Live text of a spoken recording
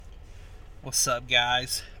What's up,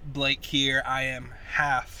 guys? Blake here. I am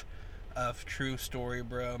half of True Story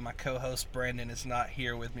Bro. My co-host Brandon is not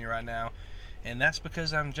here with me right now, and that's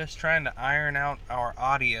because I'm just trying to iron out our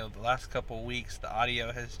audio. The last couple of weeks, the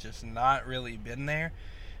audio has just not really been there,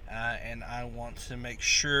 and I want to make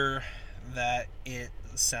sure that it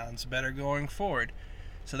sounds better going forward.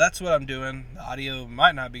 So that's what I'm doing. The audio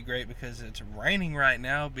might not be great because it's raining right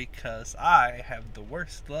now because I have the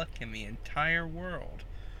worst luck in the entire world.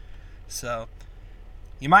 So,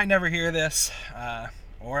 you might never hear this,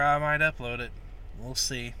 or I might upload it. We'll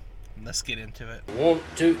see. Let's get into it. 1,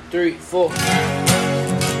 2, 3, 4.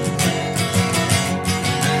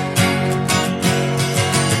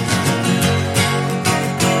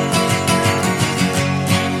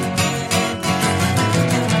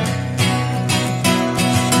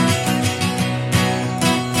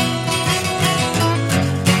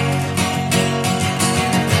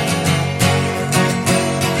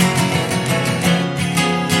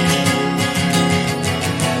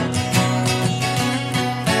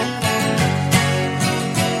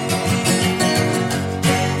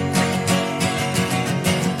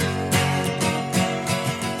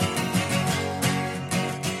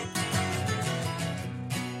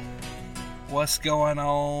 What's going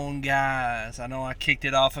on, guys? I know I kicked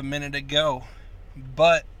it off a minute ago,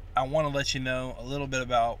 but I want to let you know a little bit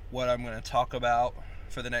about what I'm going to talk about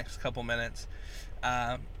for the next couple minutes.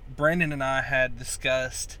 Brandon and I had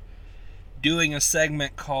discussed doing a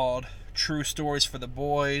segment called True Stories for the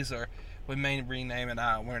Boys, or we may rename it.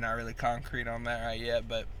 We're not really concrete on that right yet,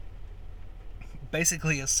 but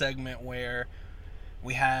basically a segment where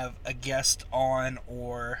we have a guest on,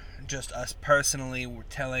 or just us personally, we're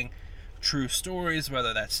telling true stories,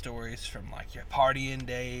 whether that's stories from like your partying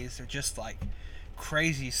days or just like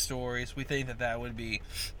crazy stories. We think that would be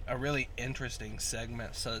a really interesting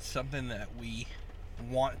segment, so it's something that we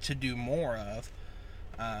want to do more of.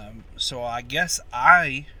 So I guess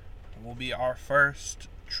I will be our first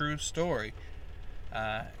true story,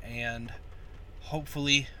 and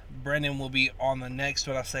hopefully Brendan will be on the next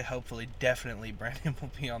one. I say hopefully, definitely Brendan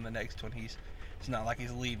will be on the next one. It's not like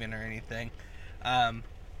he's leaving or anything.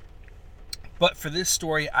 But for this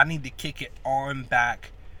story, I need to kick it on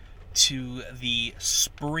back to the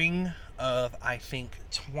spring of, I think,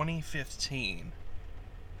 2015,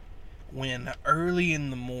 when early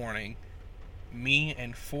in the morning, me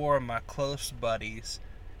and 4 of my close buddies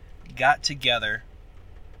got together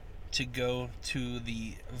to go to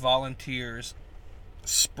the Volunteers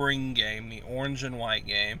spring game, the orange and white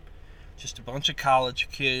game. Just a bunch of college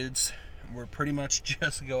kids. We're pretty much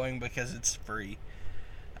just going because it's free.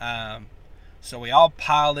 So we all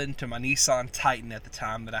piled into my Nissan Titan at the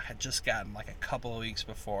time that I had just gotten like a couple of weeks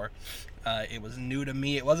before. It was new to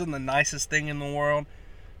me. It wasn't the nicest thing in the world,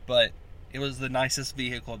 but it was the nicest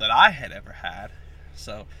vehicle that I had ever had.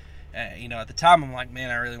 So, at the time I'm like,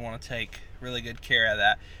 man, I really want to take really good care of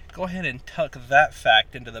that. Go ahead and tuck that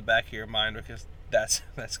fact into the back of your mind, because that's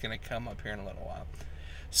going to come up here in a little while.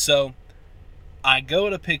 So I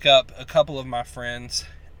go to pick up a couple of my friends,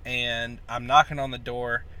 and I'm knocking on the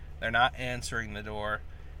door. They're not answering the door.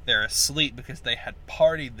 They're asleep because they had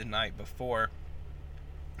partied the night before.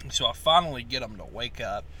 So I finally get them to wake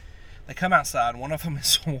up. They come outside. One of them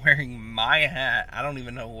is wearing my hat. I don't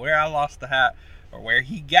even know where I lost the hat, or where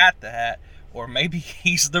he got the hat, or maybe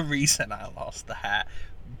he's the reason I lost the hat.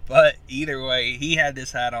 But either way, he had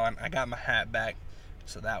this hat on. I got my hat back.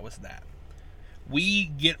 So that was that. We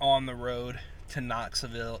get on the road to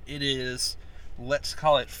Knoxville. It is, let's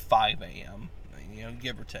call it 5 a.m.,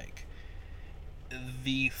 give or take.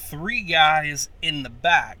 The 3 guys in the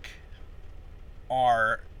back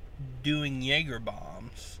are doing Jaeger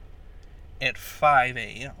bombs at 5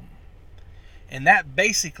 a.m. And that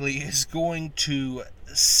basically is going to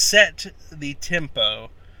set the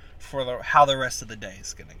tempo for how the rest of the day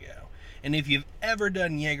is going to go. And if you've ever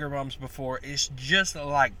done Jaeger bombs before, it's just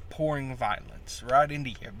like pouring violence right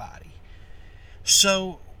into your body.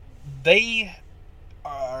 So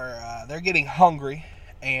they're getting hungry,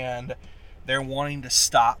 and they're wanting to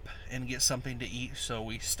stop and get something to eat. So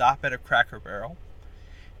we stop at a Cracker Barrel.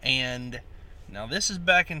 And now this is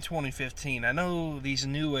back in 2015. I know these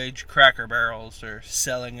new age Cracker Barrels are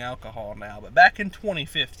selling alcohol now, but back in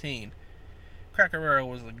 2015, Cracker Barrel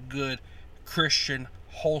was a good Christian,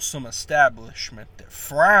 wholesome establishment that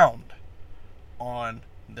frowned on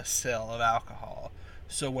the sale of alcohol.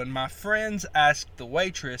 So when my friends asked the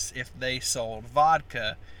waitress if they sold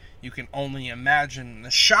vodka, you can only imagine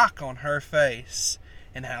the shock on her face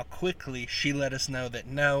and how quickly she let us know that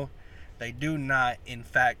no, they do not, in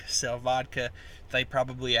fact, sell vodka. They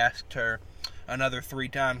probably asked her another 3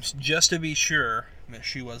 times just to be sure that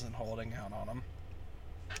she wasn't holding out on him.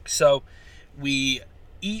 So we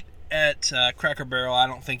eat at Cracker Barrel. I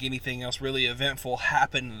don't think anything else really eventful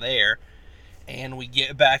happened there. And we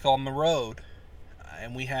get back on the road.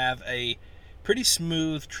 And we have a pretty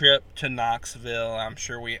smooth trip to Knoxville. I'm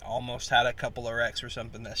sure we almost had a couple of wrecks or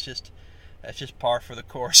something. That's just par for the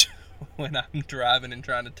course when I'm driving and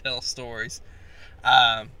trying to tell stories.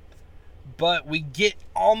 But we get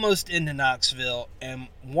almost into Knoxville, and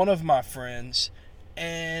one of my friends,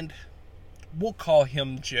 and we'll call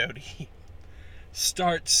him Jody,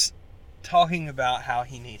 starts talking about how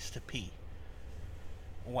he needs to pee.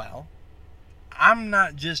 Well, I'm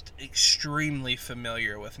not just extremely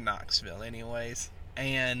familiar with Knoxville anyways,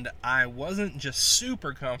 and I wasn't just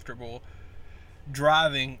super comfortable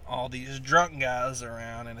driving all these drunk guys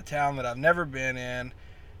around in a town that I've never been in.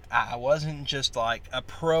 I wasn't just like a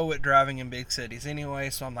pro at driving in big cities anyway,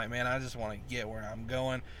 so I'm like, man, I just want to get where I'm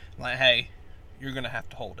going. I'm like, hey, you're going to have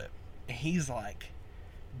to hold it. And he's like,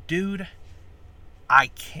 dude, I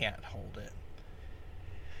can't hold it.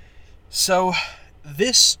 So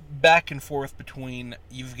this back and forth between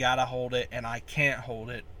you've got to hold it and I can't hold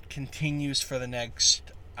it continues for the next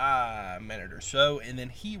minute or so, and then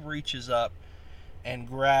he reaches up and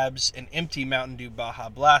grabs an empty Mountain Dew Baja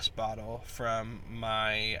Blast bottle from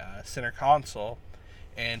my center console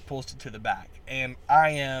and pulls it to the back. And I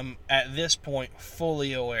am, at this point,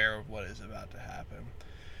 fully aware of what is about to happen.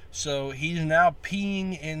 So he's now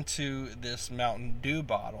peeing into this Mountain Dew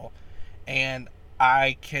bottle, and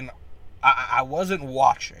I wasn't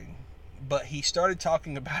watching, but he started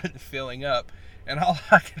talking about it filling up, and all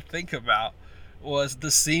I could think about was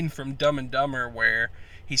the scene from Dumb and Dumber where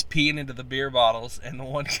he's peeing into the beer bottles, and the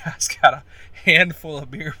one guy's got a handful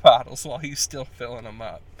of beer bottles while he's still filling them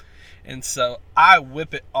up. And so I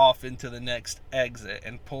whip it off into the next exit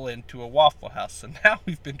and pull into a Waffle House. So now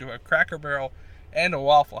we've been to a Cracker Barrel and a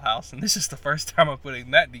Waffle House, and this is the first time I'm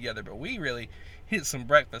putting that together, but we really hit some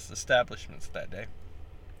breakfast establishments that day.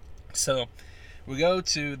 So we go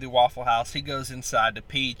to the Waffle House. He goes inside to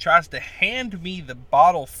pee, tries to hand me the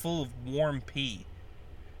bottle full of warm pee.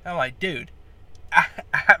 I'm like, dude,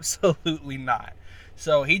 absolutely not.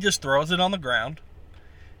 So he just throws it on the ground,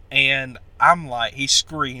 and I'm like, he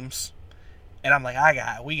screams, and I'm like,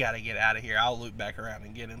 we got to get out of here. I'll loop back around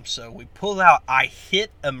and get him. So we pull out. I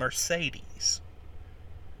hit a Mercedes,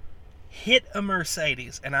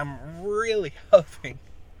 and I'm really hoping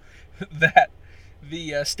that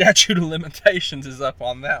the statute of limitations is up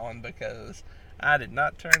on that one, because I did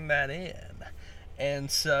not turn that in.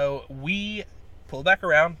 And so we pull back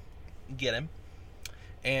around, get him,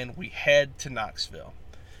 and we head to Knoxville.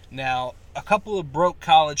 Now, a couple of broke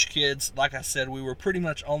college kids, like I said, we were pretty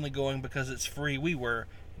much only going because it's free. We were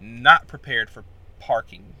not prepared for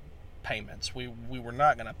parking payments. We were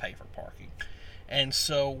not going to pay for parking. And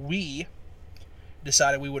so we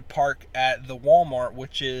decided we would park at the Walmart,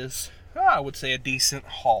 which is, I would say, a decent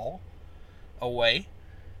haul away,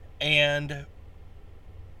 and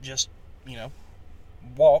just,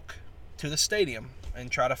 walk to the stadium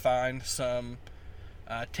and try to find some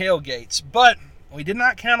tailgates. But we did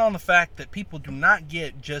not count on the fact that people do not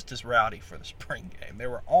get just as rowdy for the spring game. There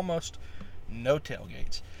were almost no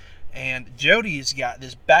tailgates. And Jody's got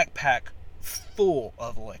this backpack full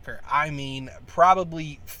of liquor. I mean,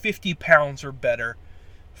 probably 50 pounds or better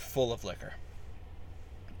full of liquor.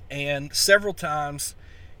 And several times,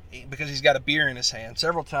 because he's got a beer in his hand,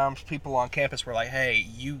 several times people on campus were like, hey,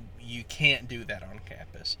 you can't do that on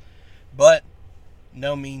campus. But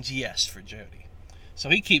no means yes for Jody. So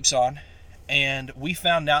he keeps on, and we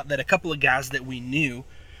found out that a couple of guys that we knew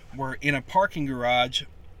were in a parking garage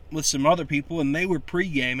with some other people, and they were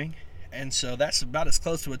pre-gaming, and so that's about as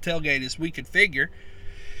close to a tailgate as we could figure.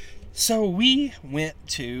 So we went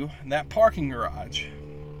to that parking garage.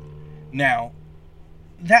 Now,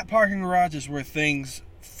 that parking garage is where things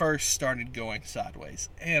first started going sideways.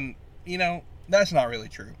 And, that's not really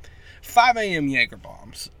true. 5 a.m. Jaeger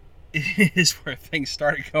bombs is where things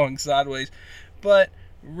started going sideways. But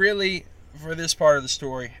really, for this part of the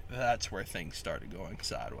story, that's where things started going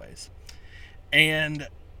sideways. And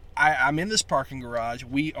I'm in this parking garage.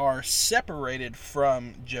 We are separated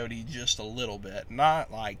from Jody just a little bit.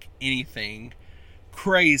 Not like anything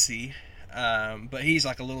crazy, but he's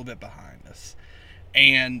like a little bit behind us.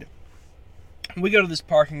 And we go to this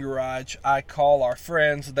parking garage. I call our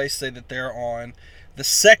friends. They say that they're on the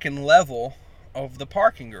second level of the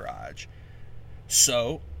parking garage.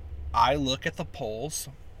 So I look at the poles,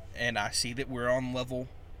 and I see that we're on level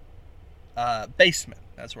basement.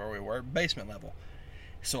 That's where we were, basement level.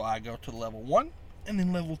 So I go to level 1 and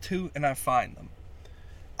then level 2, and I find them.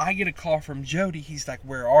 I get a call from Jody. He's like,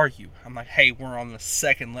 where are you? I'm like, hey, we're on the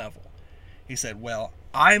second level. He said, well,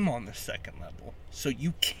 I'm on the second level, so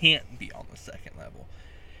you can't be on the second level.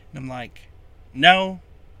 And I'm like, no,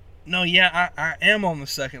 yeah, I am on the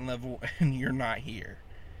second level, and you're not here.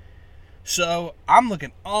 So I'm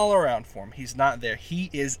looking all around for him. He's not there. He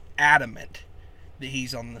is adamant that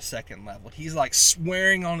he's on the second level. He's like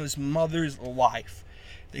swearing on his mother's life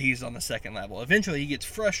that he's on the second level. Eventually he gets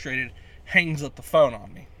frustrated, hangs up the phone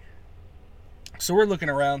on me. So we're looking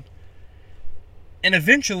around, and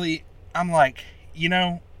eventually I'm like,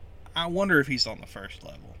 I wonder if he's on the first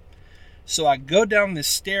level. So I go down this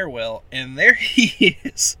stairwell, and there he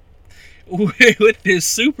is with this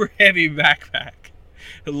super heavy backpack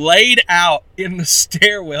laid out in the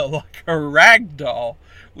stairwell like a rag doll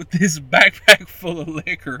with this backpack full of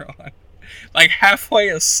liquor on, like halfway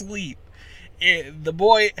asleep. The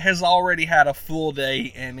boy has already had a full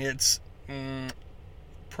day, and it's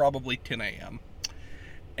probably 10 a.m.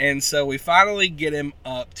 And so we finally get him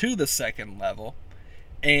up to the second level,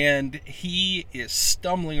 and he is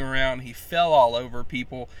stumbling around. He fell all over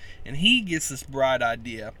people, and he gets this bright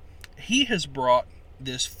idea. He has brought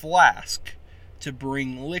this flask to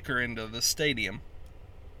bring liquor into the stadium,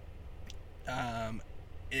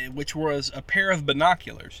 which was a pair of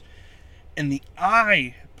binoculars. And the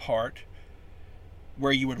eye part,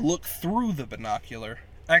 where you would look through the binocular,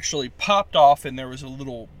 actually popped off, and there was a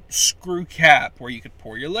little screw cap where you could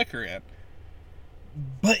pour your liquor in.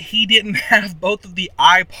 But he didn't have both of the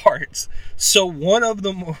eye parts, so one of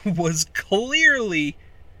them was clearly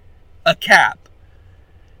a cap.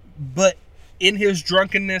 But in his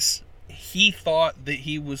drunkenness, he thought that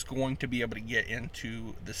he was going to be able to get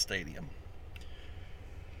into the stadium.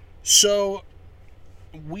 So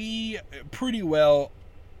we pretty well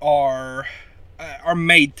are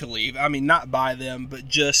made to leave. I mean, not by them, but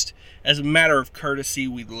just as a matter of courtesy,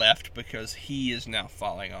 we left because he is now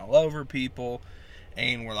falling all over people.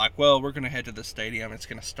 And we're like, well, we're going to head to the stadium. It's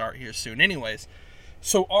going to start here soon anyways.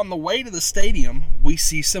 So on the way to the stadium, we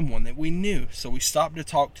see someone that we knew. So we stop to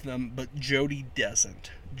talk to them, but Jody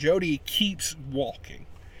doesn't. Jody keeps walking.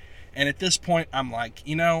 And at this point, I'm like,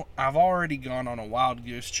 I've already gone on a wild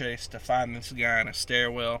goose chase to find this guy in a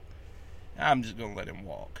stairwell. I'm just going to let him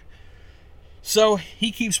walk. So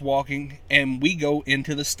he keeps walking, and we go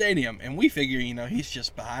into the stadium. And we figure, he's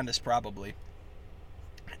just behind us probably.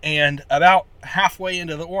 And about halfway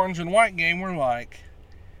into the orange and white game, we're like,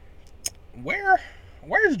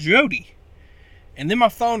 where's Jody? And then my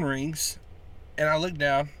phone rings, and I look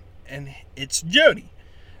down, and it's Jody.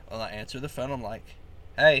 Well, I answer the phone. I'm like,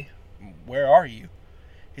 hey, where are you?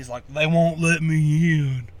 He's like, they won't let me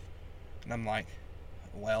in. And I'm like,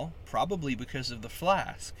 well, probably because of the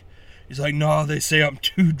flask. He's like, no, they say I'm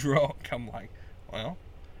too drunk. I'm like, well,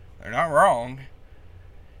 they're not wrong.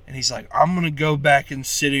 And he's like, I'm going to go back and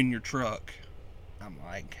sit in your truck. I'm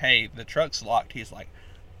like, hey, the truck's locked. He's like,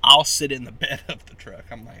 I'll sit in the bed of the truck.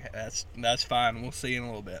 I'm like, that's fine. We'll see you in a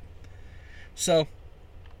little bit. So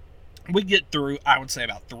we get through, I would say,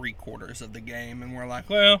 about 3/4 of the game. And we're like,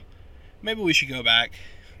 well, maybe we should go back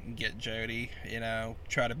and get Jody,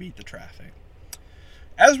 try to beat the traffic.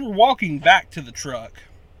 As we're walking back to the truck,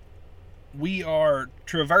 we are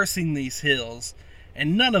traversing these hills.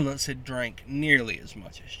 And none of us had drank nearly as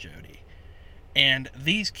much as Jody. And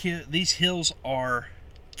these hills are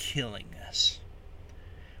killing us.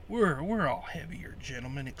 We're all heavier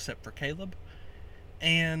gentlemen except for Caleb.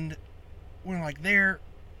 And we're like, there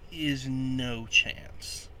is no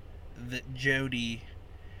chance that Jody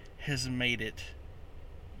has made it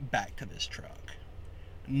back to this truck.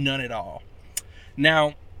 None at all.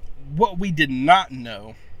 Now, what we did not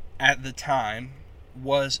know at the time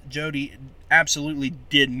was Jody absolutely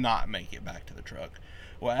did not make it back to the truck.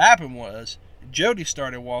 What happened was Jody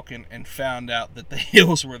started walking and found out that the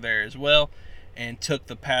hills were there as well, and took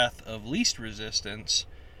the path of least resistance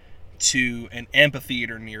to an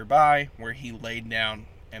amphitheater nearby where he laid down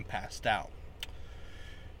and passed out.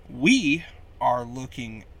 We are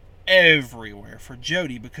looking everywhere for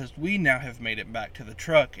Jody because we now have made it back to the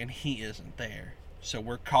truck and he isn't there. So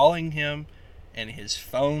we're calling him, and his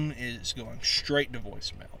phone is going straight to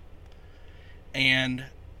voicemail. And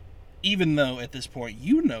even though at this point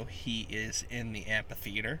he is in the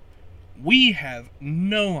amphitheater, we have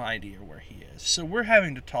no idea where he is. So we're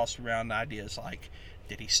having to toss around ideas like,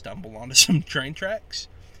 did he stumble onto some train tracks?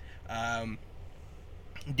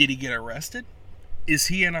 Did he get arrested? Is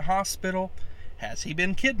he in a hospital? Has he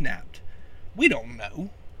been kidnapped? We don't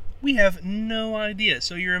know. We have no idea.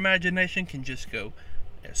 So your imagination can just go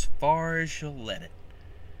as far as you'll let it.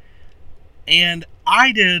 And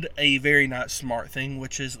I did a very not smart thing,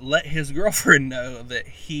 which is let his girlfriend know that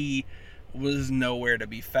he was nowhere to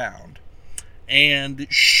be found. And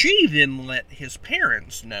she then let his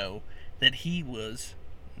parents know that he was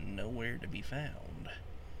nowhere to be found.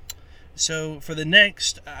 So for the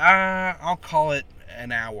next, I'll call it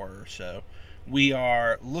an hour or so, we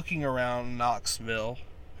are looking around Knoxville,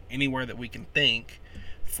 anywhere that we can think,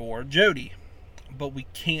 for Jody. But we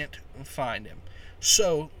can't find him.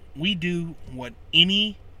 So we do what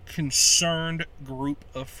any concerned group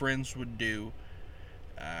of friends would do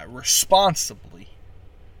responsibly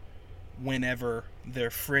whenever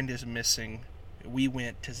their friend is missing. We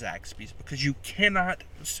went to Zaxby's because you cannot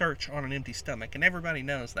search on an empty stomach, and everybody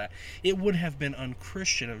knows that. It would have been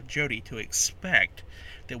unchristian of Jody to expect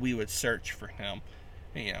that we would search for him,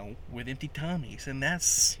 with empty tummies, and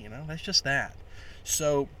that's just that.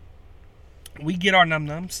 So we get our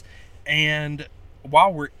num-nums, and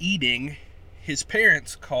while we're eating, his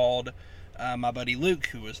parents called my buddy Luke,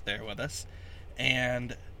 who was there with us,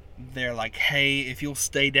 and they're like, hey, if you'll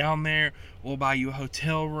stay down there, we'll buy you a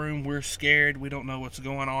hotel room. We're scared. We don't know what's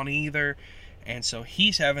going on either. And so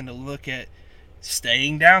he's having to look at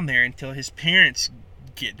staying down there until his parents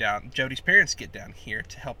get down, Jody's parents get down here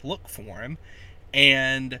to help look for him.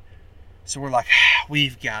 And so we're like,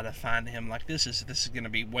 we've got to find him. Like, this is going to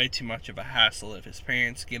be way too much of a hassle if his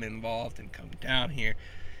parents get involved and come down here.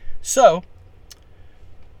 So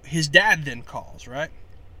his dad then calls, right?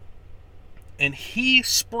 And he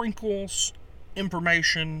sprinkles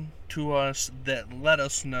information to us that let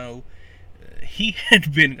us know he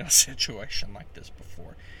had been in a situation like this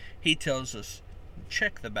before. He tells us,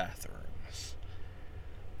 check the bathrooms.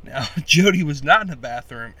 Now, Jody was not in the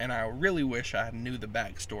bathroom, and I really wish I knew the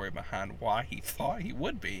backstory behind why he thought he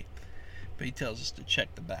would be. But he tells us to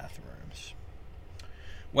check the bathrooms.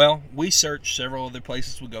 Well, we search several other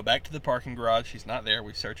places. We go back to the parking garage. He's not there.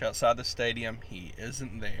 We search outside the stadium. He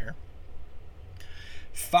isn't there.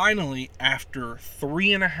 Finally, after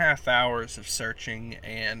 3.5 hours of searching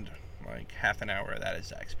and like half an hour of that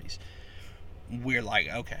is Zaxby's, we're like,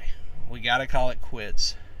 okay, we gotta call it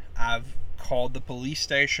quits. I've called the police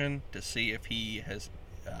station to see if he has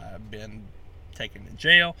been taken to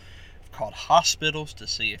jail. I've called hospitals to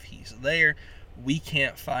see if he's there. We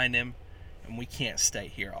can't find him, and we can't stay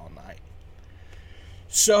here all night.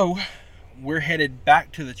 So we're headed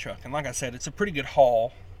back to the truck, and like I said, it's a pretty good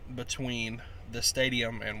haul between the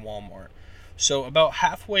stadium and Walmart. So about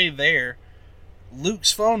halfway there,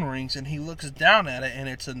 Luke's phone rings, and he looks down at it, and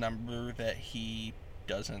it's a number that he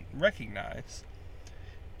doesn't recognize.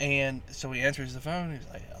 And so he answers the phone. He's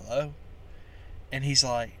like, hello? And he's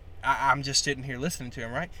like, I'm just sitting here listening to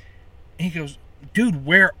him, right? And he goes, dude,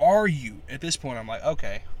 where are you? At this point, I'm like,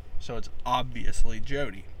 okay, so it's obviously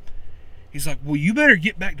Jody. He's like, well, you better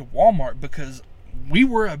get back to Walmart because we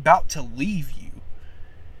were about to leave you.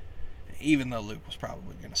 Even though Luke was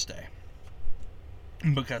probably going to stay.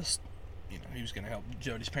 Because, he was going to help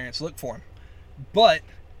Jody's parents look for him. But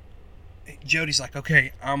Jody's like,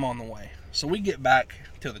 okay, I'm on the way. So we get back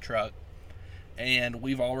to the truck. And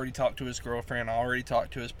we've already talked to his girlfriend, already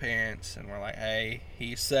talked to his parents. And we're like, hey,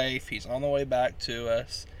 he's safe. He's on the way back to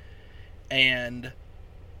us. And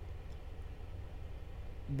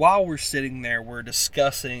while we're sitting there, we're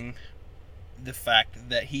discussing the fact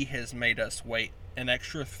that he has made us wait an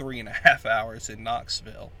extra 3.5 hours in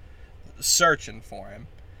Knoxville searching for him.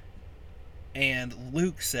 And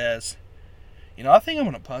Luke says, I think I'm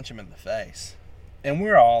going to punch him in the face. And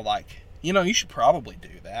we're all like, you should probably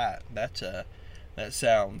do that. That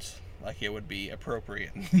sounds like it would be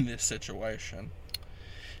appropriate in this situation.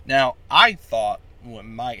 Now, I thought what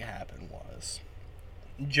might happen was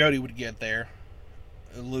Jody would get there.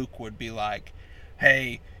 Luke would be like,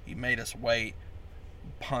 hey, he made us wait.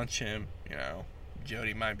 Punch him,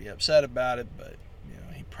 Jody might be upset about it, but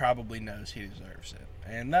he probably knows he deserves it,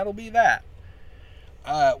 and that'll be that.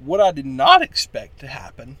 What I did not expect to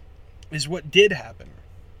happen is what did happen.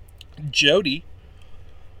 Jody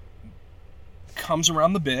comes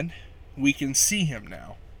around the bend. We can see him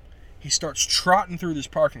now. He starts trotting through this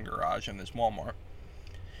parking garage in this Walmart.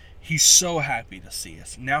 He's so happy to see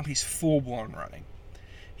us. Now he's full-blown running.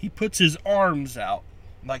 He puts his arms out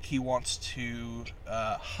like he wants to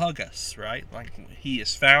hug us, right? Like he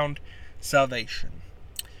has found salvation.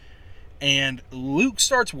 And Luke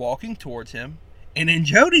starts walking towards him. And in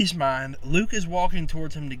Jody's mind, Luke is walking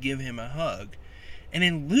towards him to give him a hug. And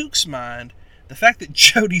in Luke's mind, the fact that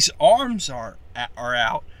Jody's arms are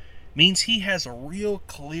out means he has a real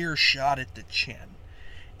clear shot at the chin.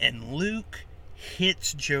 And Luke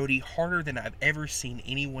hits Jody harder than I've ever seen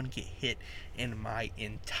anyone get hit in my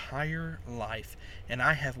entire life. And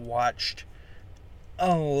I have watched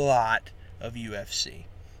a lot of UFC.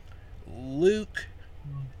 Luke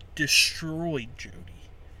destroyed Jody.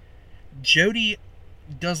 Jody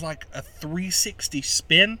does like a 360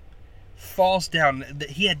 spin, falls down.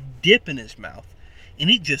 He had dip in his mouth, and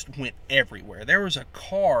it just went everywhere. There was a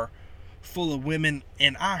car full of women,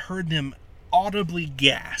 and I heard them audibly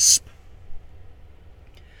gasp.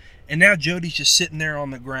 And now Jody's just sitting there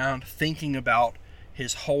on the ground thinking about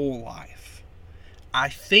his whole life. I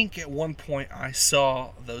think at one point I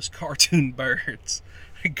saw those cartoon birds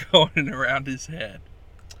going around his head.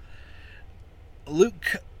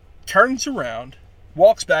 Luke turns around,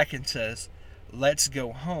 walks back and says, "Let's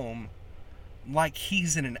go home," like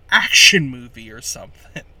he's in an action movie or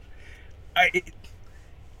something.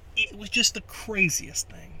 It was just the craziest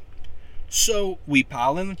thing. So we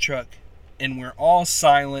pile in the truck, and we're all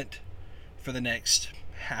silent for the next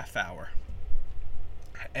half hour.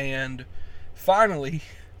 And finally,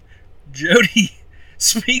 Jody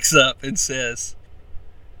speaks up and says,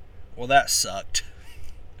 "Well, that sucked."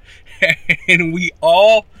 And we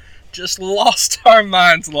all just lost our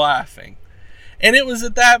minds laughing. And it was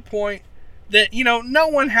at that point that, no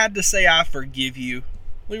one had to say, "I forgive you."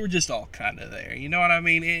 We were just all kind of there. You know what I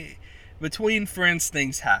mean? Between friends,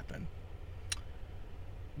 things happen.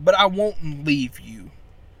 But I won't leave you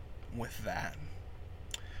with that.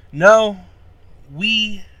 No,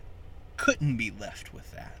 we couldn't be left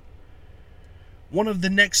with that. One of the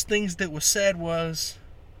next things that was said was,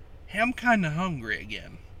 "Hey, I'm kind of hungry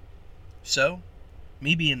again." So,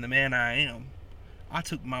 me being the man I am, I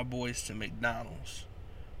took my boys to McDonald's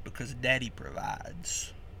because Daddy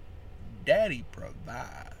provides. Daddy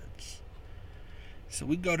provides. So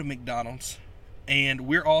we go to McDonald's, and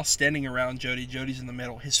we're all standing around Jody. Jody's in the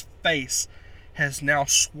middle. His face has now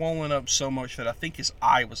swollen up so much that I think his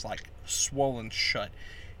eye was like swollen shut.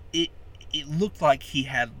 It looked like he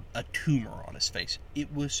had a tumor on his face.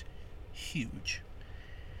 It was huge.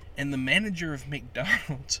 And the manager of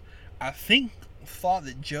McDonald's, I think, thought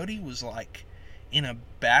that Jody was like in a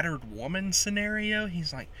battered woman scenario.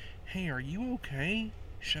 He's like, "Hey, are you okay?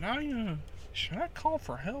 Should I call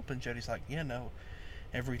for help?" And Jody's like, "Yeah, no,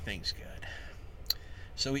 everything's good."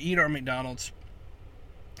 So we eat our McDonald's.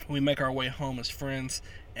 We make our way home as friends,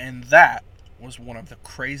 and that was one of the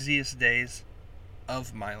craziest days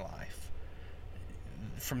of my life.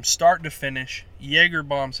 From start to finish, Jaeger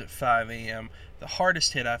bombs at 5 a.m., the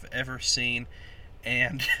hardest hit I've ever seen,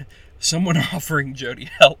 and someone offering Jody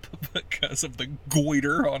help because of the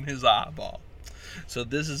goiter on his eyeball. So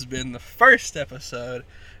this has been the first episode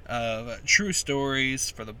of True Stories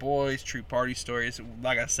for the Boys, True Party Stories.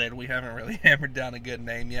 Like I said, we haven't really hammered down a good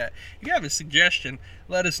name yet. If you have a suggestion,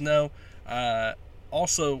 let us know.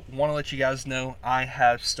 Also, want to let you guys know I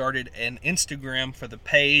have started an Instagram for the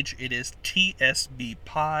page. It is TSB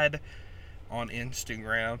Pod on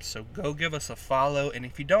Instagram. So go give us a follow. And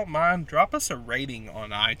if you don't mind, drop us a rating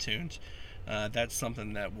on iTunes. That's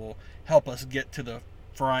something that will help us get to the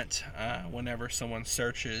front whenever someone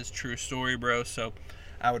searches True Story Bro. So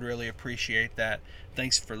I would really appreciate that.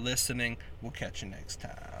 Thanks for listening. We'll catch you next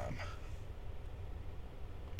time.